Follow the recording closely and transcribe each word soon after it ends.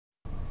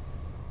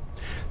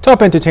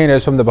top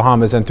entertainers from the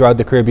Bahamas and throughout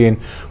the Caribbean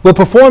will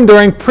perform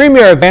during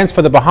premier events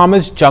for the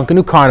Bahamas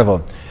Junkanoo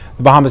Carnival.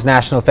 The Bahamas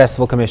National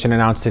Festival Commission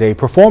announced today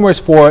performers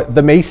for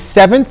the May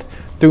 7th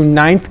through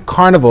 9th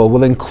Carnival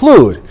will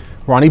include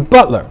Ronnie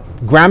Butler,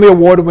 Grammy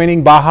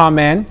Award-winning Baha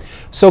Man,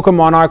 Soca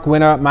Monarch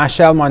winner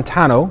Machel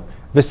Montano,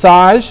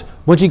 Visage,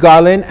 Bunji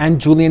Garlin, and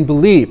Julian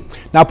Believe.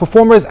 Now,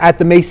 performers at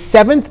the May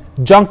 7th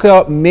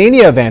Junka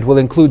Mania event will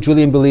include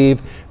Julian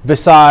Believe,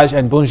 Visage,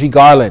 and Bunji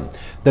Garlin.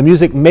 The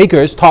Music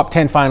Makers top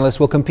 10 finalists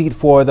will compete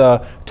for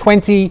the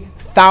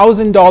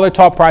 $20,000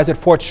 top prize at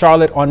Fort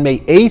Charlotte on May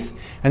 8th.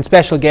 And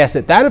special guests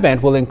at that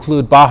event will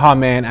include Baha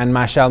Man and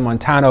Machel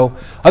Montano.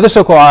 Other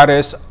Soca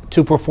artists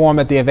to perform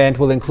at the event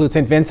will include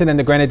St. Vincent and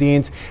the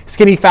Grenadines,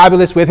 Skinny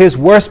Fabulous with his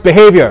Worst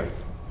Behavior.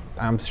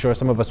 I'm sure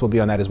some of us will be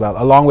on that as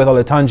well, along with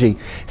Olatunji.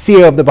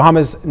 CEO of the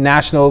Bahamas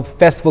National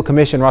Festival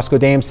Commission, Roscoe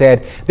Dame,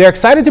 said they're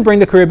excited to bring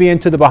the Caribbean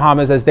to the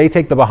Bahamas as they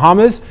take the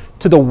Bahamas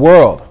to the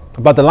world.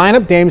 About the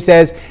lineup, Dame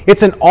says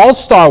it's an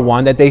all-star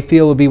one that they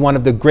feel will be one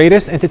of the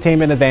greatest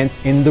entertainment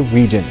events in the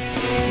region.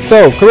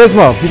 So,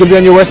 Charisma, you gonna be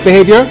on your worst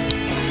behavior?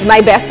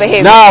 My best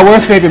behavior. No,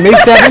 worst behavior. May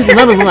 7th,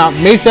 remember,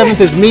 May 7th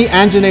is me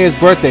and Janae's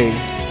birthday.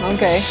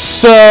 Okay.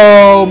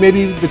 So,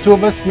 maybe the two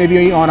of us,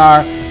 maybe on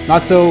our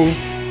not so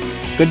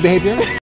good behavior.